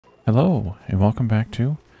Hello, and welcome back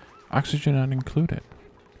to Oxygen Not Included.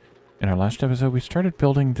 In our last episode, we started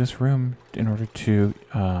building this room in order to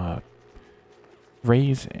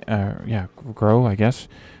grow, I guess.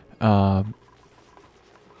 Thimble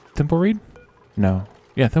Reed? No.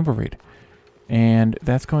 Yeah, Thimble Reed. And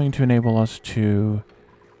that's going to enable us to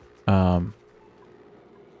have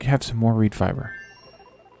some more reed fiber.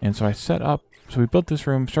 And so we built this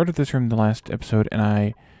room, started this room in the last episode, and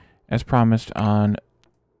I, as promised,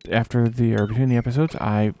 between the episodes,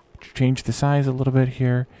 I changed the size a little bit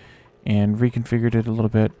here and reconfigured it a little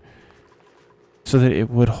bit so that it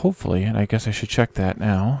would hopefully, and I guess I should check that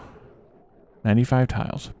now, 95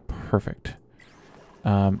 tiles. Perfect.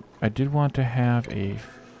 I did want to have a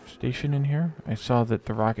station in here. I saw that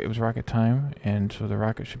it was rocket time, and so the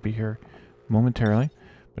rocket should be here momentarily.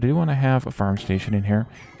 But I do want to have a farm station in here,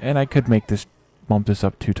 and I could bump this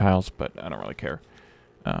up 2 tiles, but I don't really care.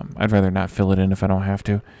 I'd rather not fill it in if I don't have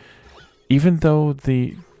to. Even though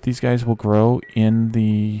these guys will grow in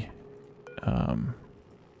the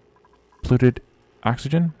polluted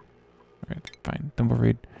oxygen. Alright, fine. Thimble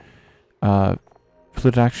Reed.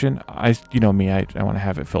 Polluted oxygen. You know me, I want to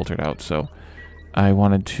have it filtered out, so I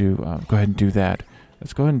wanted to go ahead and do that.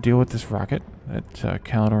 Let's go ahead and deal with this rocket that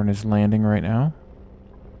Calidorn is landing right now.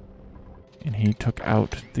 And he took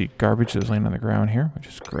out the garbage that was laying on the ground here, which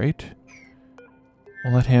is great.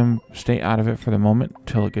 We'll let him stay out of it for the moment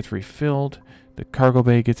until it gets refilled, the cargo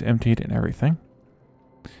bay gets emptied and everything.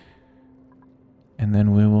 And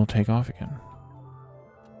then we will take off again.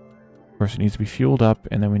 Of course, it needs to be fueled up,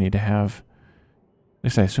 and then we need to have... At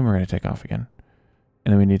least I assume we're going to take off again.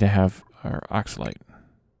 And then we need to have our oxalite.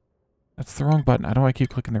 That's the wrong button. I don't know why I keep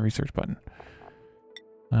clicking the research button.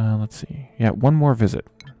 Let's see. Yeah, one more visit.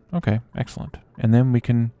 Okay, excellent. And then we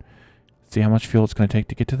can see how much fuel it's going to take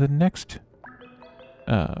to get to the next...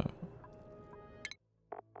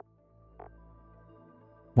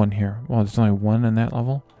 one here. Well, there's only one in that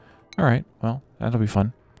level. Alright, well, that'll be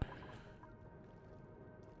fun.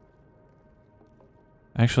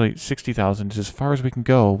 Actually, 60,000 is as far as we can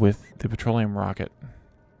go with the petroleum rocket.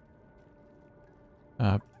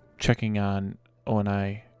 Checking on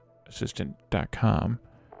oniassistant.com.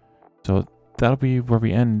 So that'll be where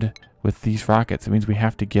we end with these rockets. It means we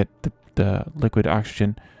have to get the liquid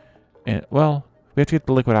oxygen. And, well, we have to get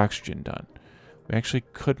the liquid oxygen done. We actually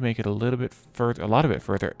could make it a lot of it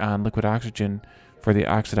further on liquid oxygen for the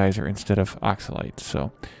oxidizer instead of oxalite.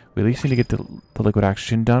 So we at least need to get the liquid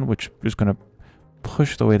oxygen done, which is going to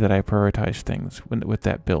push the way that I prioritize things with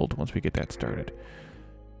that build once we get that started.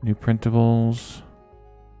 New printables.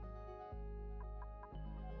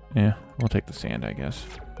 Yeah, we'll take the sand, I guess.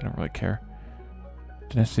 I don't really care.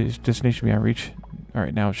 Destination beyond reach.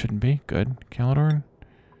 Alright, now it shouldn't be. Good. Calidorn,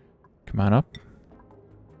 come on up.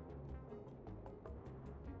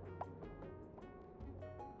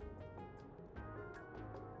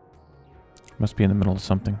 Must be in the middle of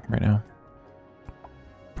something right now.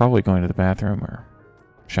 Probably going to the bathroom or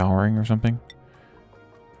showering or something.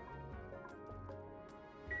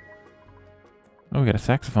 Oh, we got a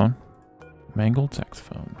saxophone. Mangled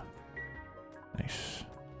saxophone. Nice.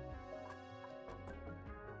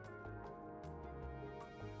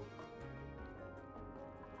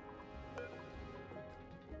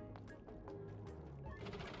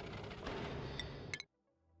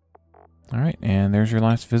 Alright, and there's your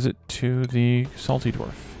last visit to the Salty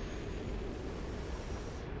Dwarf.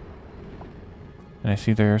 And I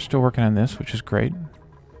see they're still working on this, which is great.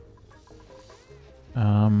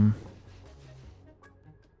 Back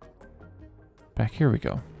here we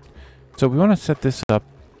go. So we want to set this up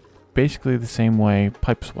basically the same way,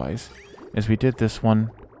 pipes-wise, as we did this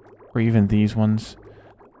one, or even these ones,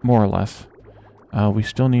 more or less. We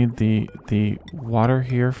still need the water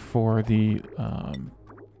here for the...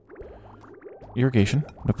 irrigation,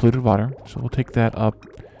 the polluted water. So we'll take that up,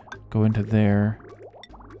 go into there,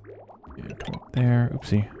 and come up there,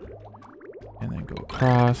 oopsie, and then go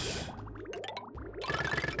across,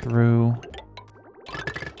 through,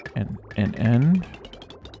 and end.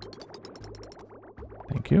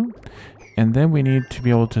 Thank you. And then we need to be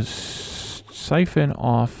able to siphon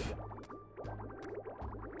off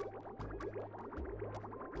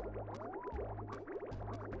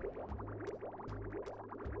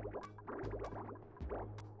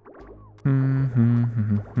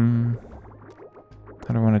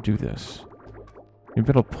How do I want to do this? We'll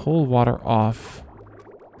be able to pull water off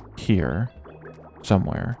here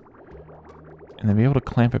somewhere and then be able to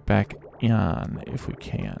clamp it back on if we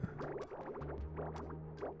can.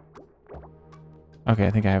 Okay,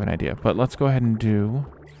 I think I have an idea, but let's go ahead and do...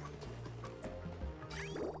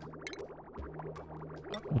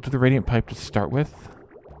 We'll do the radiant pipe to start with.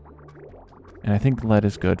 And I think lead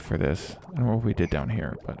is good for this. I don't know what we did down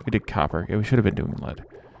here, but we did copper. Yeah, we should have been doing lead.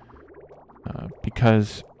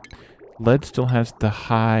 Because lead still has the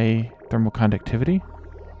high thermal conductivity.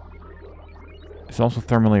 It's also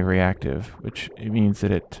thermally reactive, which means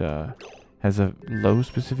that it has a low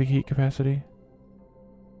specific heat capacity.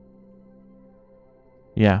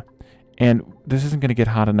 Yeah. And this isn't going to get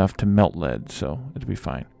hot enough to melt lead, so it'll be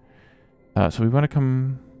fine. So we want to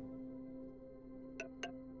come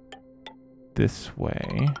this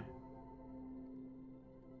way.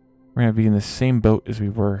 We're going to be in the same boat as we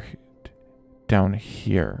were down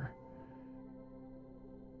here.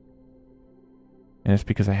 And it's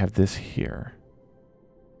because I have this here.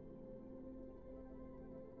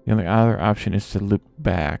 The only other option is to loop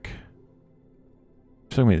back.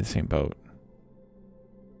 Still gonna be the same boat.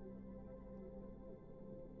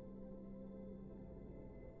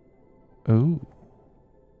 Ooh.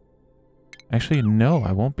 Actually, no,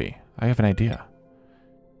 I won't be. I have an idea.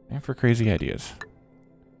 And for crazy ideas.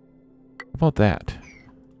 How about that?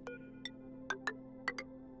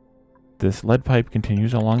 This lead pipe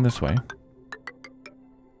continues along this way.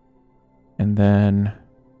 And then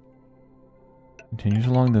continues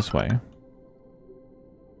along this way.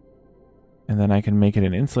 And then I can make it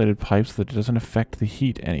an insulated pipe so that it doesn't affect the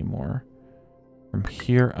heat anymore. From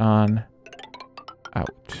here on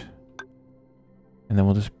out. And then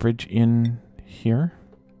we'll just bridge in here.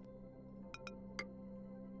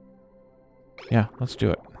 Yeah, let's do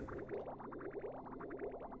it.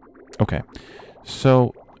 Okay.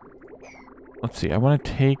 So, let's see. I want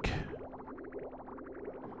to take here.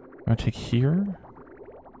 I want to take here.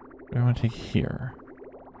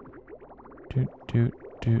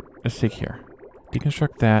 Let's take here.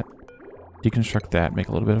 Deconstruct that, make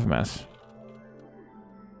a little bit of a mess.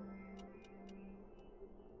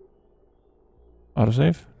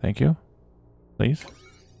 Autosave, thank you. Please.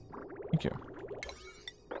 Thank you.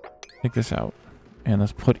 Take this out. And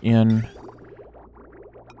let's put in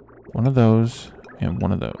one of those and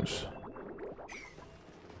one of those.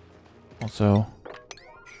 Also,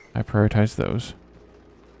 I prioritize those.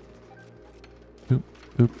 Oop,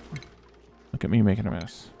 oop. Look at me making a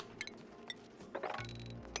mess.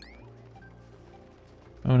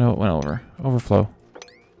 Oh no, it went over. Overflow.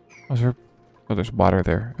 Was there... Oh, there's water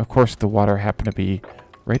there. Of course, the water happened to be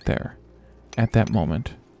right there at that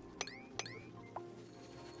moment.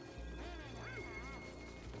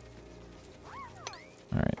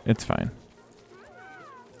 Alright, it's fine.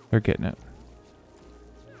 They're getting it.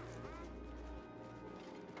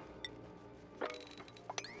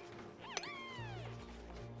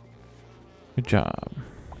 Good job.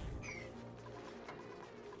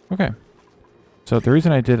 Okay. So the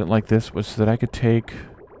reason I did it like this was so that I could take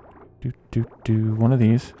one of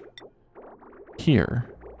these here.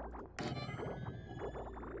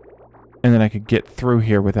 And then I could get through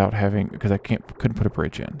here without having, because I couldn't put a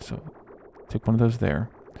bridge in. So take one of those there.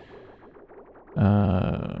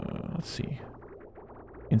 Let's see.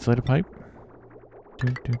 Insulated pipe.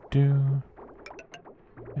 And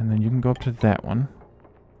then you can go up to that one.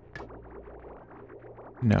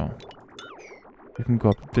 No. You can go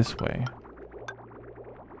up this way.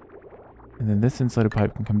 And then this insulated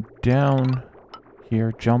pipe can come down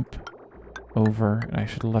here, jump over, and I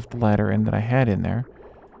should have left the ladder in that I had in there.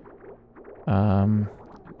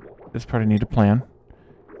 This part I need to plan.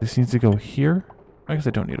 This needs to go here. I guess I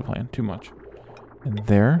don't need a plan too much. And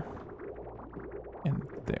there. And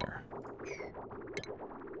there.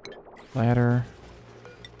 Ladder.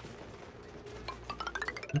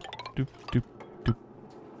 Doop, doop, doop.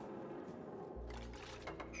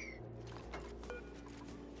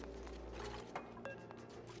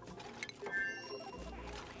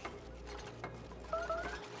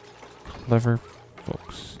 Clever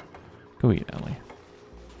folks. Go eat, Ellie.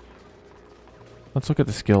 Let's look at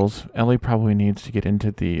the skills. Ellie probably needs to get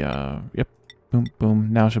into the, yep. Boom,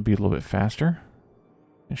 boom. Now she'll be a little bit faster.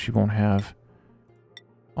 And she won't have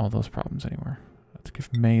all those problems anymore. Let's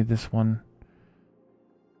give May this one.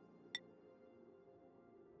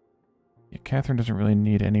 Yeah, Catherine doesn't really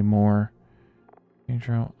need any more.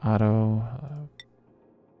 Pedro, Otto.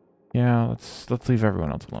 Yeah, let's leave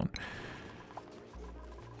everyone else alone.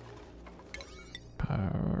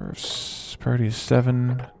 Priority is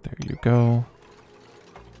 7. There you go.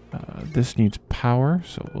 This needs power,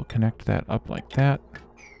 so we'll connect that up like that.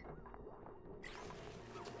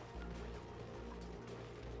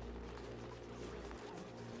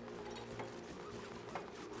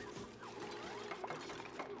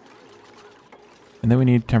 And then we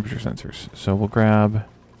need temperature sensors. So we'll grab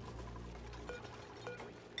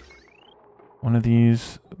one of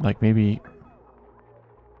these, like maybe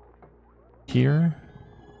here.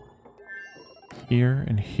 here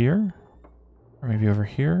and here? Or maybe over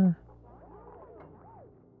here?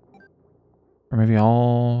 Or maybe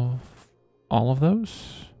all of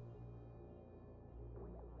those?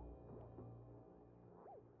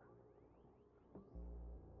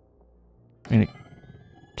 I mean, it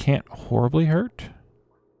can't horribly hurt.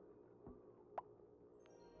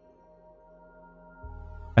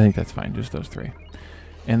 I think that's fine, just those three.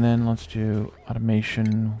 And then let's do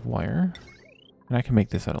automation wire. And I can make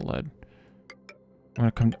this out of lead. I'm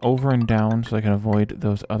going to come over and down so I can avoid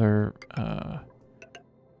those other,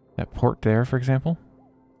 that port there, for example.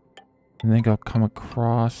 And then I'll come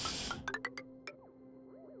across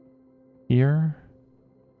here.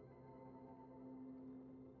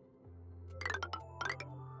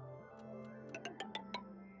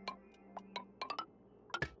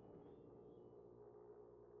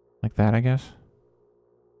 Like that, I guess.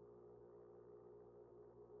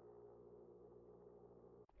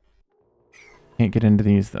 Can't get into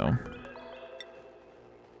these, though.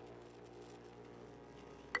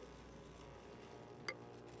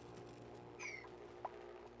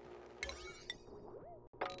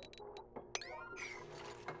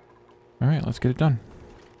 Alright, let's get it done.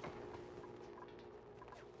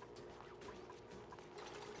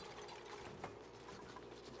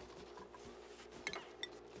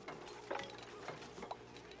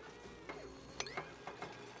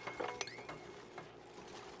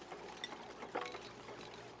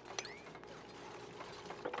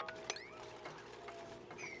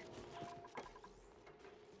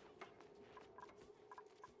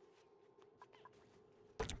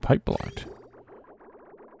 Pipe blocked.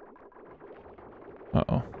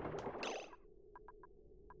 Uh-oh.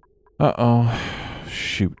 Uh-oh.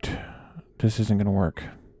 Shoot. This isn't gonna work.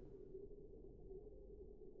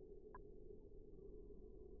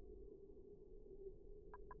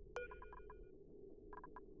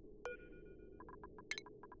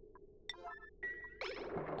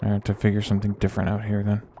 I have to figure something different out here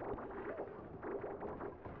then.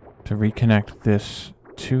 To reconnect this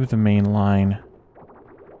to the main line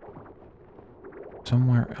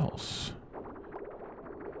somewhere else.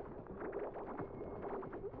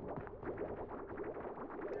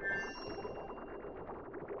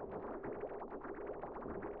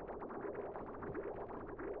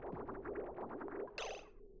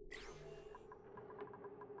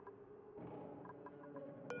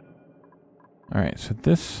 Alright, so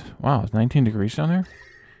this... Wow, it's 19 degrees down there?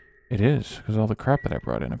 It is, because of all the crap that I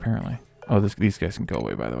brought in, apparently. Oh, these guys can go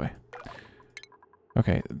away, by the way.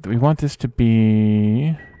 Okay, we want this to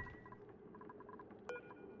be...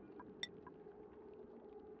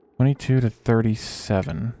 22 to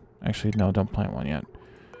 37. Actually, no, don't plant one yet.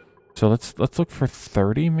 So let's look for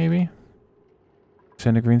 30, maybe?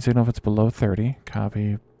 Send a green signal if it's below 30.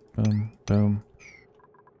 Copy. Boom, boom.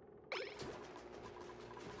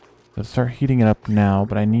 Let's start heating it up now,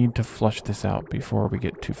 but I need to flush this out before we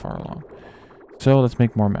get too far along. So let's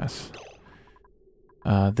make more mess.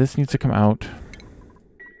 This needs to come out.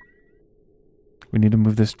 We need to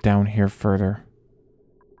move this down here further.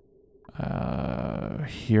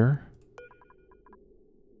 Here.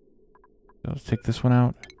 So let's take this one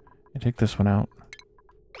out and take this one out.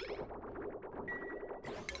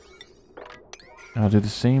 And I'll do the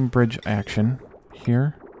same bridge action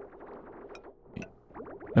here.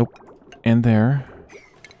 Nope. And there.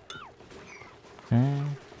 Okay.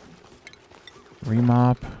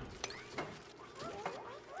 Remop.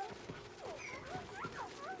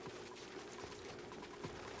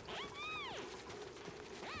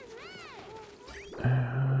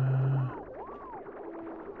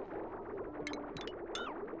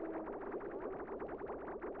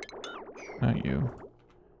 Not you.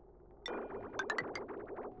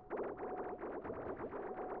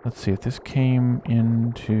 Let's see if this came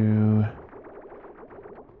into...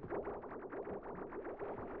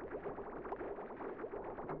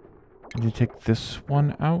 Did you take this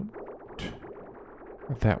one out?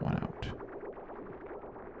 Or that one out?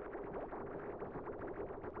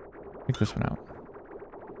 Take this one out.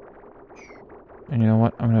 And you know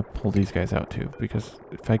what? I'm going to pull these guys out too, because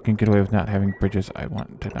if I can get away with not having bridges, I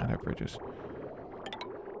want to not have bridges.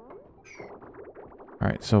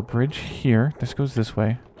 Alright, so bridge here. This goes this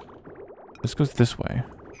way. This goes this way.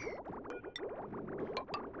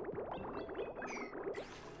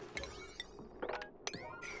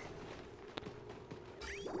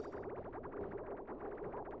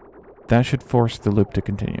 That should force the loop to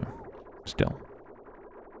continue. Still.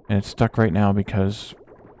 And it's stuck right now because...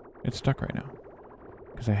 It's stuck right now.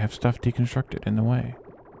 Because I have stuff deconstructed in the way.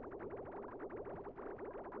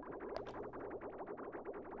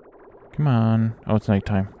 Come on. Oh, it's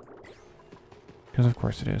nighttime. Because of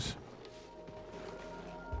course it is.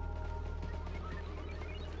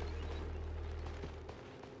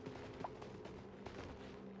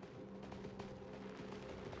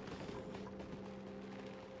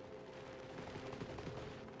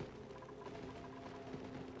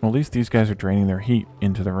 Well, at least these guys are draining their heat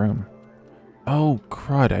into the room. Oh,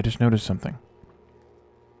 crud. I just noticed something.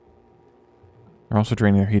 They're also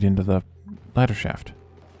draining their heat into the ladder shaft.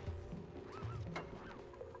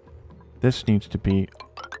 This needs to be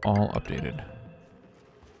all updated.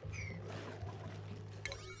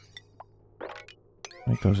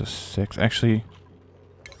 Make those a 6. Actually,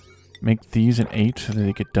 make these an 8 so that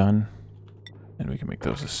they get done. And we can make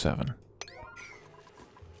those a 7.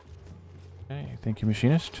 Okay, thank you,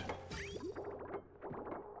 machinist.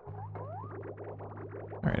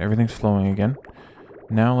 Alright, everything's flowing again.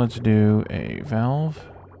 Now let's do a valve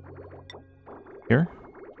here.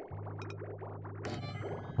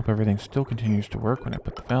 Hope everything still continues to work when I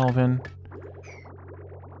put the valve in.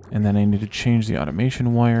 And then I need to change the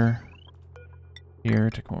automation wire here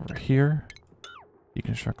to come over here.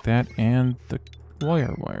 Deconstruct that, and the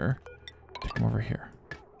wire to come over here.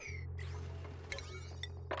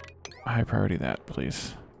 High priority that,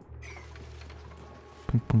 please.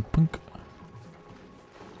 Punk, punk, punk.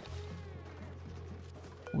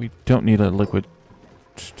 We don't need a liquid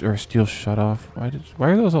or steel shutoff. Why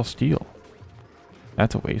are those all steel?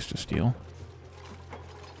 That's a waste of steel.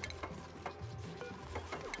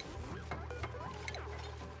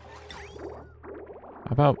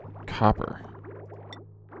 How about copper?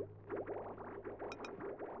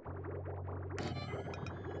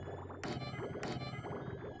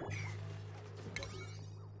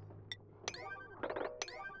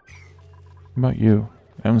 How about you?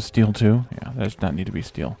 That one's steel too? Yeah, that does not need to be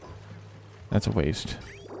steel. That's a waste.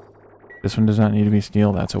 This one does not need to be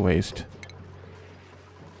steel. That's a waste.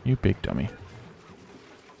 You big dummy.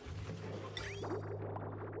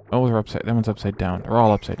 Oh, they're upside. That one's upside down. They're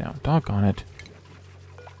all upside down. Doggone it.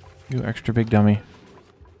 You extra big dummy.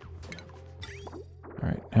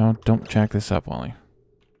 Alright, now don't jack this up, Wally.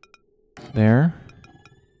 There.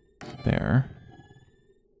 There.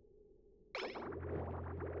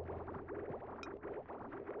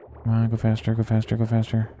 Come on, go faster, go faster, go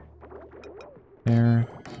faster. There.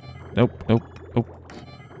 Nope, nope, nope.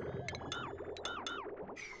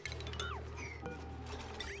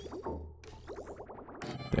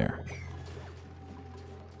 There.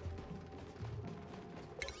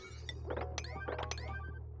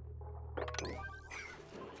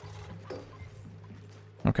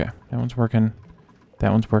 Okay, that one's working.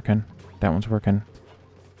 That one's working. That one's working.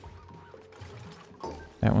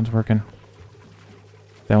 That one's working.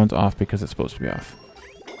 That one's off because it's supposed to be off.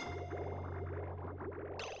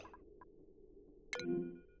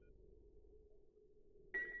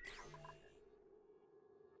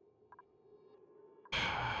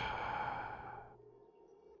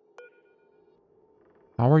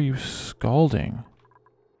 How are you scalding?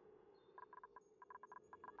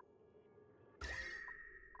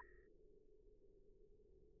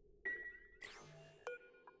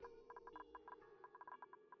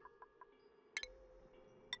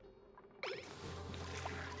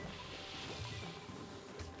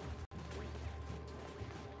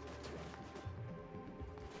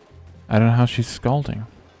 I don't know how she's scalding.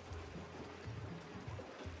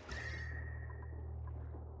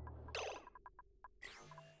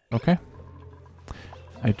 Okay.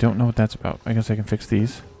 I don't know what that's about. I guess I can fix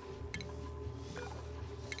these.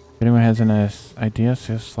 If anyone has an idea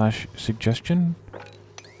slash suggestion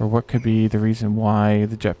or what could be the reason why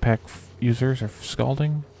the jetpack users are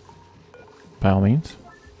scalding, by all means.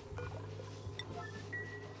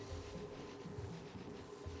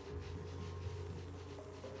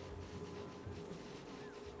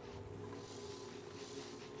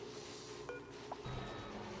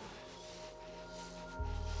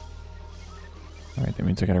 Alright, that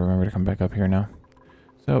means I gotta remember to come back up here now.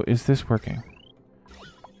 So, is this working?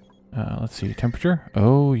 Let's see, temperature?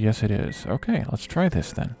 Oh, yes it is. Okay, let's try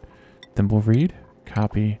this then. Thimble Reed,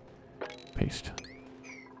 copy, paste.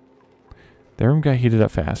 Their room got heated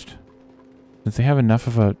up fast. Since they have enough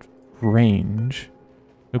of a range...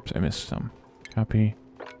 Oops, I missed some. Copy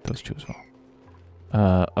those two as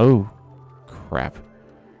well. Oh, crap.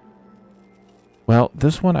 Well,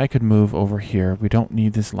 this one I could move over here. We don't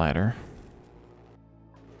need this ladder.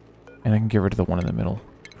 And I can get rid of the one in the middle,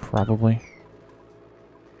 probably.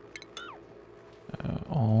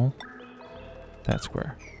 All that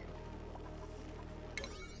square.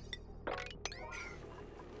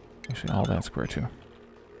 Actually, all that square too.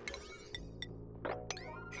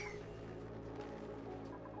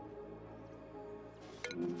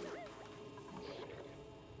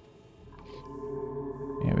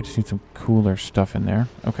 Yeah, we just need some cooler stuff in there.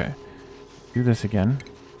 Okay. Do this again.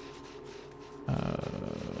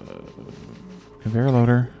 Conveyor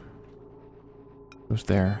loader goes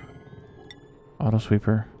there. Auto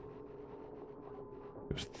sweeper.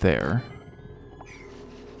 Goes there.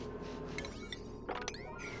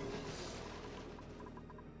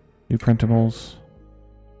 New printables.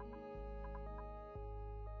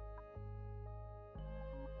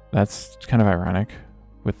 That's kind of ironic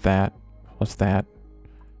with that plus that.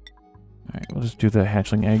 Alright, we'll just do the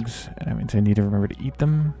hatchling eggs. And that means I need to remember to eat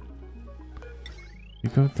them. You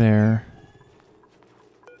go there.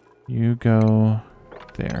 You go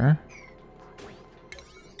there.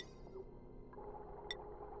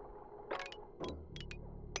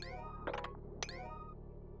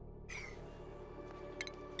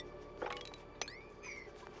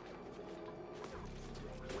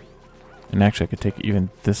 And actually I could take even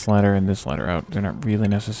this ladder and this ladder out. They're not really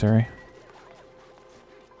necessary.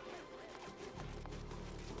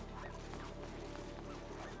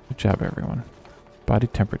 Good job, everyone. Body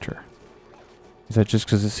temperature. Is that just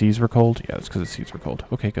because the seas were cold? Yeah, it's because the seas were cold.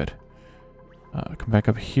 Okay, good. Come back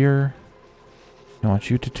up here. I want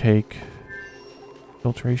you to take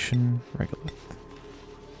filtration, regolith.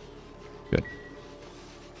 Good.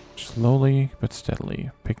 Slowly but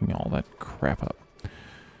steadily picking all that crap up.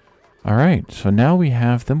 Alright, so now we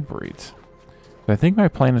have Thimble Reeds. So I think my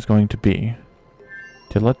plan is going to be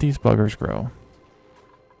to let these buggers grow.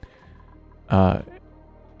 And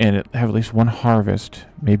have at least one harvest,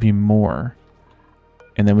 maybe more.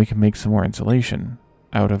 And then we can make some more insulation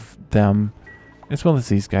out of them, as well as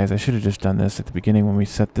these guys. I should have just done this at the beginning when we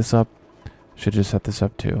set this up. Should have just set this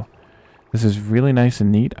up too. This is really nice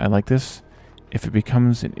and neat. I like this. If it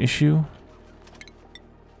becomes an issue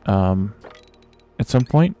at some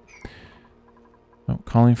point. Oh,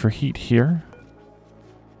 calling for heat here.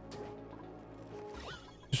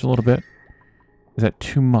 Just a little bit. Is that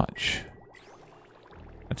too much?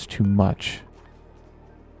 That's too much.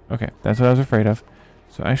 Okay, that's what I was afraid of.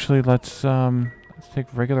 So actually, let's take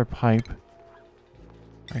regular pipe.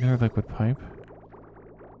 Regular liquid pipe.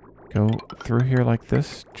 Go through here like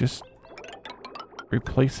this. Just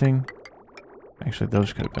replacing... Actually,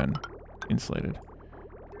 those could have been insulated.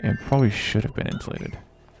 And probably should have been insulated.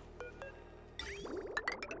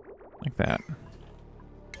 Like that.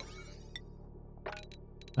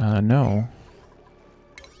 No.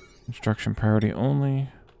 Construction priority only.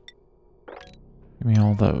 Give me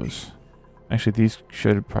all those. Actually, these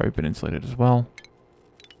should have probably been insulated as well.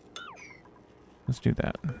 Let's do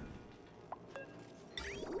that.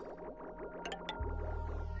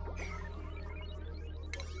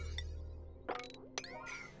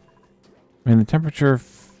 I mean, the temperature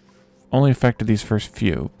only affected these first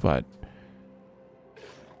few, but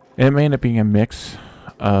it may end up being a mix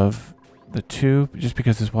of the two, just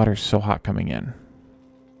because this water is so hot coming in.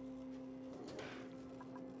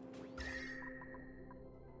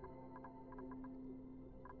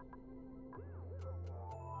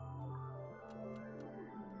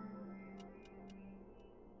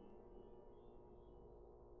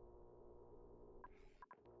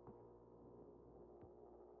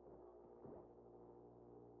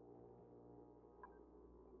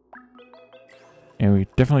 And we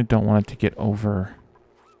definitely don't want it to get over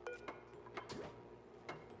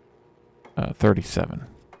 37.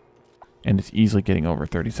 And it's easily getting over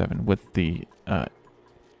 37 with the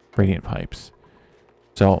radiant pipes.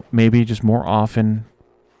 So maybe just more often,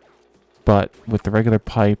 but with the regular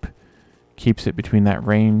pipe, keeps it between that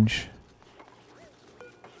range.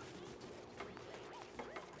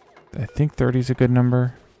 I think 30 is a good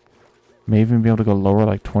number. May even be able to go lower,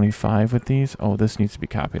 like 25 with these. Oh, this needs to be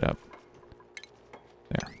copied up.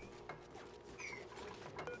 There.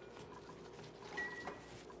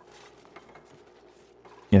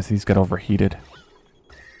 Yes, these got overheated.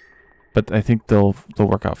 But I think they'll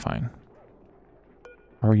work out fine.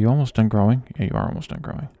 Are you almost done growing? Yeah, you are almost done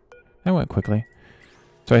growing. That went quickly.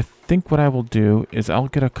 So I think what I will do is I'll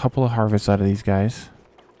get a couple of harvests out of these guys.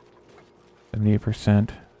 78%,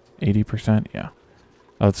 80%, yeah.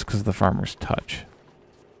 Oh, it's because of the farmer's touch.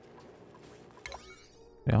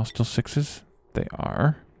 They all still 6s? They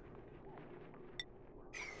are.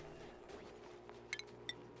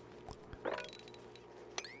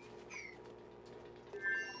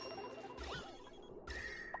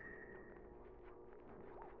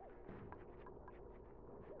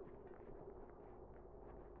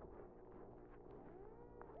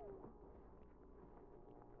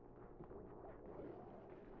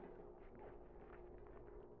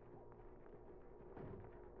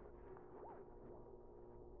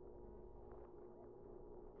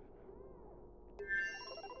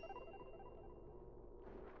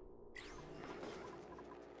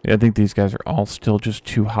 Yeah, I think these guys are all still just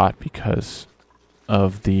too hot because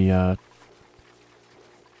of the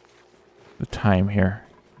time here.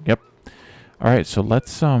 Yep. Alright, so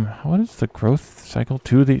let's, what is the growth cycle?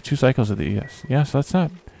 Two cycles of the, yes, that's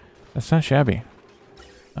not shabby.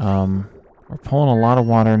 We're pulling a lot of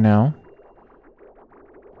water now.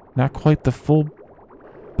 Not quite the full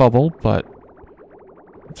bubble, but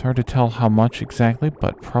it's hard to tell how much exactly,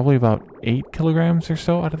 but probably about 8 kilograms or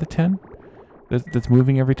so out of the 10 that's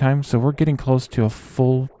moving every time. So we're getting close to a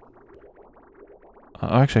full...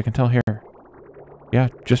 actually, I can tell here. Yeah,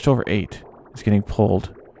 just over 8 is getting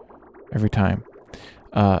pulled every time.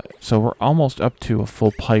 So we're almost up to a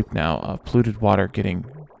full pipe now of polluted water getting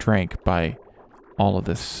drank by all of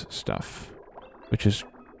this stuff, which is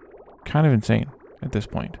kind of insane at this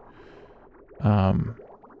point. And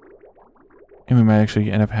we might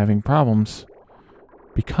actually end up having problems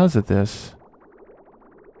because of this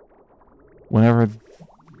whenever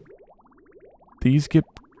these get...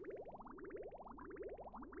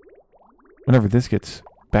 Whenever this gets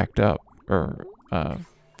backed up or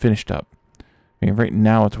finished up. I mean, right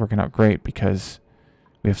now it's working out great because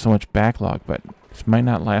we have so much backlog, but this might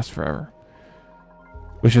not last forever.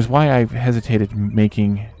 Which is why I've hesitated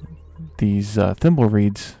making these thimble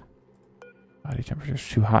reeds. Body temperature's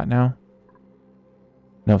too hot now.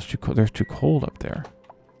 No, it's too cold. There's too cold up there.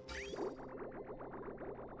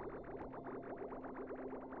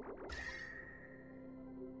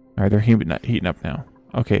 Alright, they're heating up now.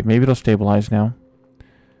 Okay, maybe it'll stabilize now.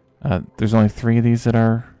 There's only 3 of these that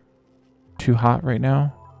are too hot right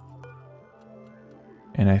now.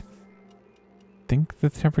 And I think the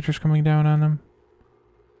temperature's coming down on them.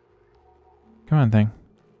 Come on, thing.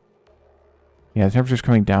 Yeah, the temperature's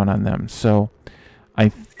coming down on them. So I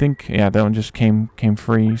think, yeah, that one just came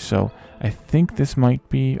free. So I think this might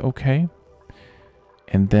be okay.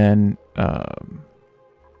 And then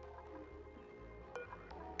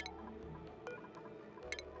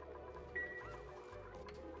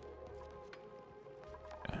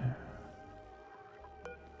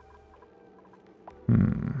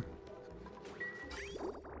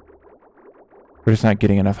we're just not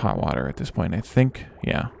getting enough hot water at this point, I think.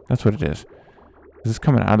 Yeah, that's what it is. This is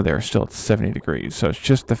coming out of there still at 70 degrees. So it's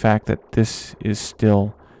just the fact that this is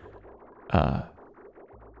still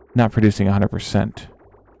not producing 100%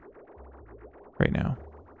 right now.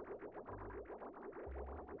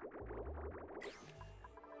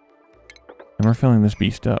 And we're filling this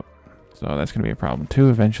beast up. So that's going to be a problem too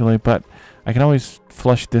eventually. But I can always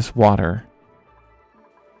flush this water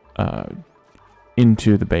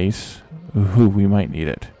into the base. Ooh, we might need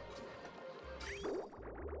it.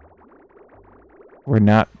 We're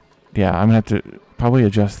not... Yeah, I'm going to have to probably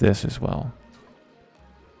adjust this as well.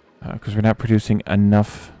 Because we're not producing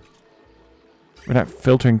enough... We're not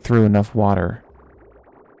filtering through enough water.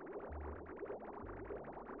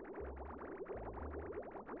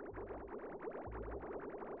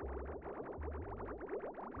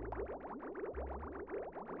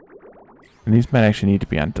 And these might actually need to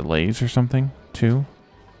be on delays or something, too.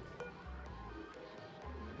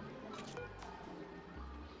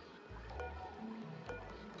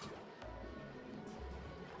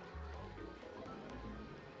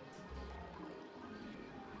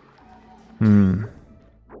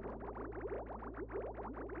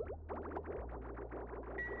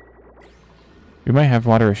 We might have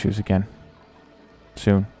water issues again.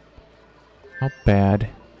 Soon. How bad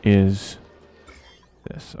is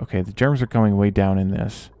this? Okay, the germs are going way down in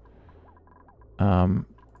this. The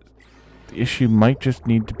issue might just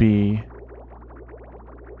need to be...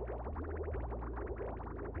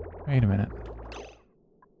 Wait a minute.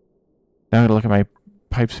 Now I'm gonna look at my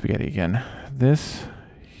pipe spaghetti again. This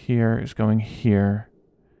here is going here.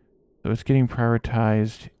 So it's getting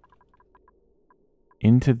prioritized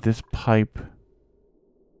into this pipe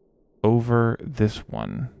over this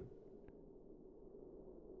one.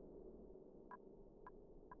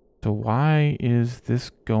 So why is this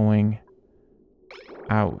going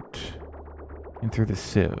out and through the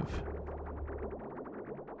sieve?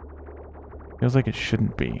 Feels like it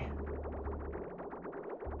shouldn't be.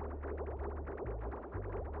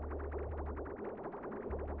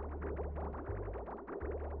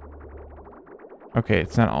 Okay,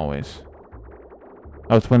 it's not always.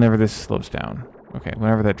 Oh, it's whenever this slows down. Okay,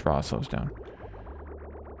 whenever that draw slows down.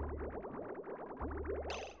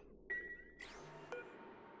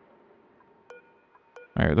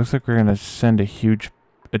 Alright, looks like we're going to send a huge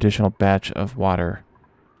additional batch of water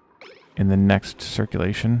in the next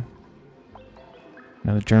circulation.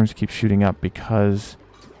 Now the germs keep shooting up because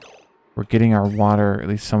we're getting our water, at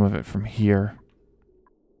least some of it, from here.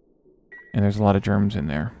 And there's a lot of germs in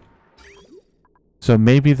there. So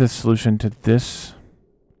maybe the solution to this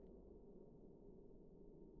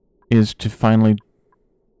is to finally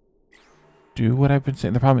do what I've been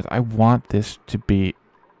saying. The problem is I want this to be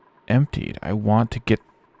emptied. I want to get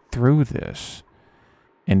through this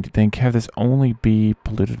and then have this only be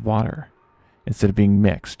polluted water instead of being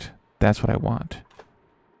mixed. That's what I want.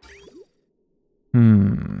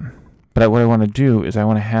 But what I want to do is I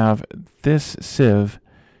want to have this sieve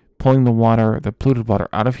pulling the water, the polluted water,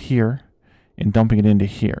 out of here and dumping it into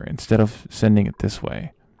here instead of sending it this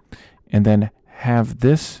way. And then have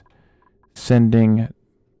this sending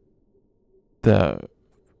the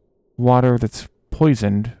water that's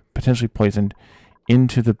poisoned, potentially poisoned,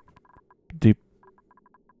 into the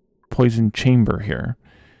poison chamber here.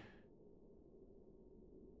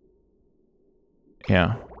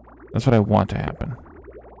 Yeah, that's what I want to happen.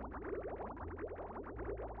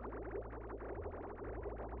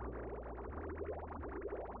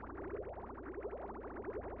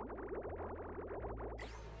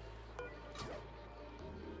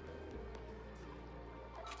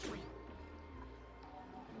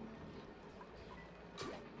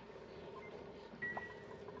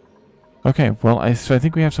 Okay, well, so I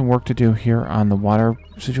think we have some work to do here on the water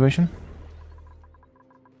situation.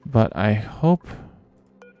 But I hope...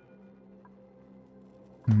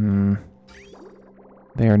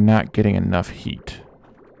 they are not getting enough heat.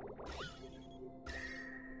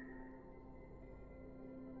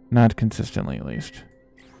 Not consistently, at least.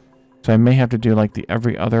 So I may have to do like the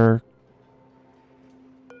every other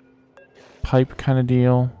pipe kind of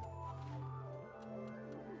deal.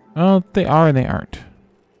 Oh, they are and they aren't.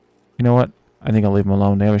 You know what? I think I'll leave them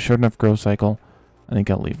alone. They have a short enough growth cycle. I think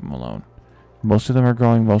I'll leave them alone. Most of them are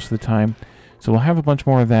growing most of the time. So we'll have a bunch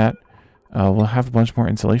more of that. We'll have a bunch more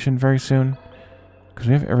insulation very soon. Because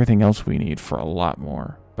we have everything else we need for a lot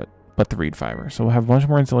more. But the reed fiber. So we'll have a bunch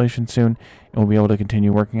more insulation soon. And we'll be able to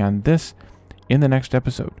continue working on this in the next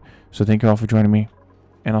episode. So thank you all for joining me.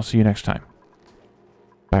 And I'll see you next time.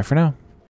 Bye for now.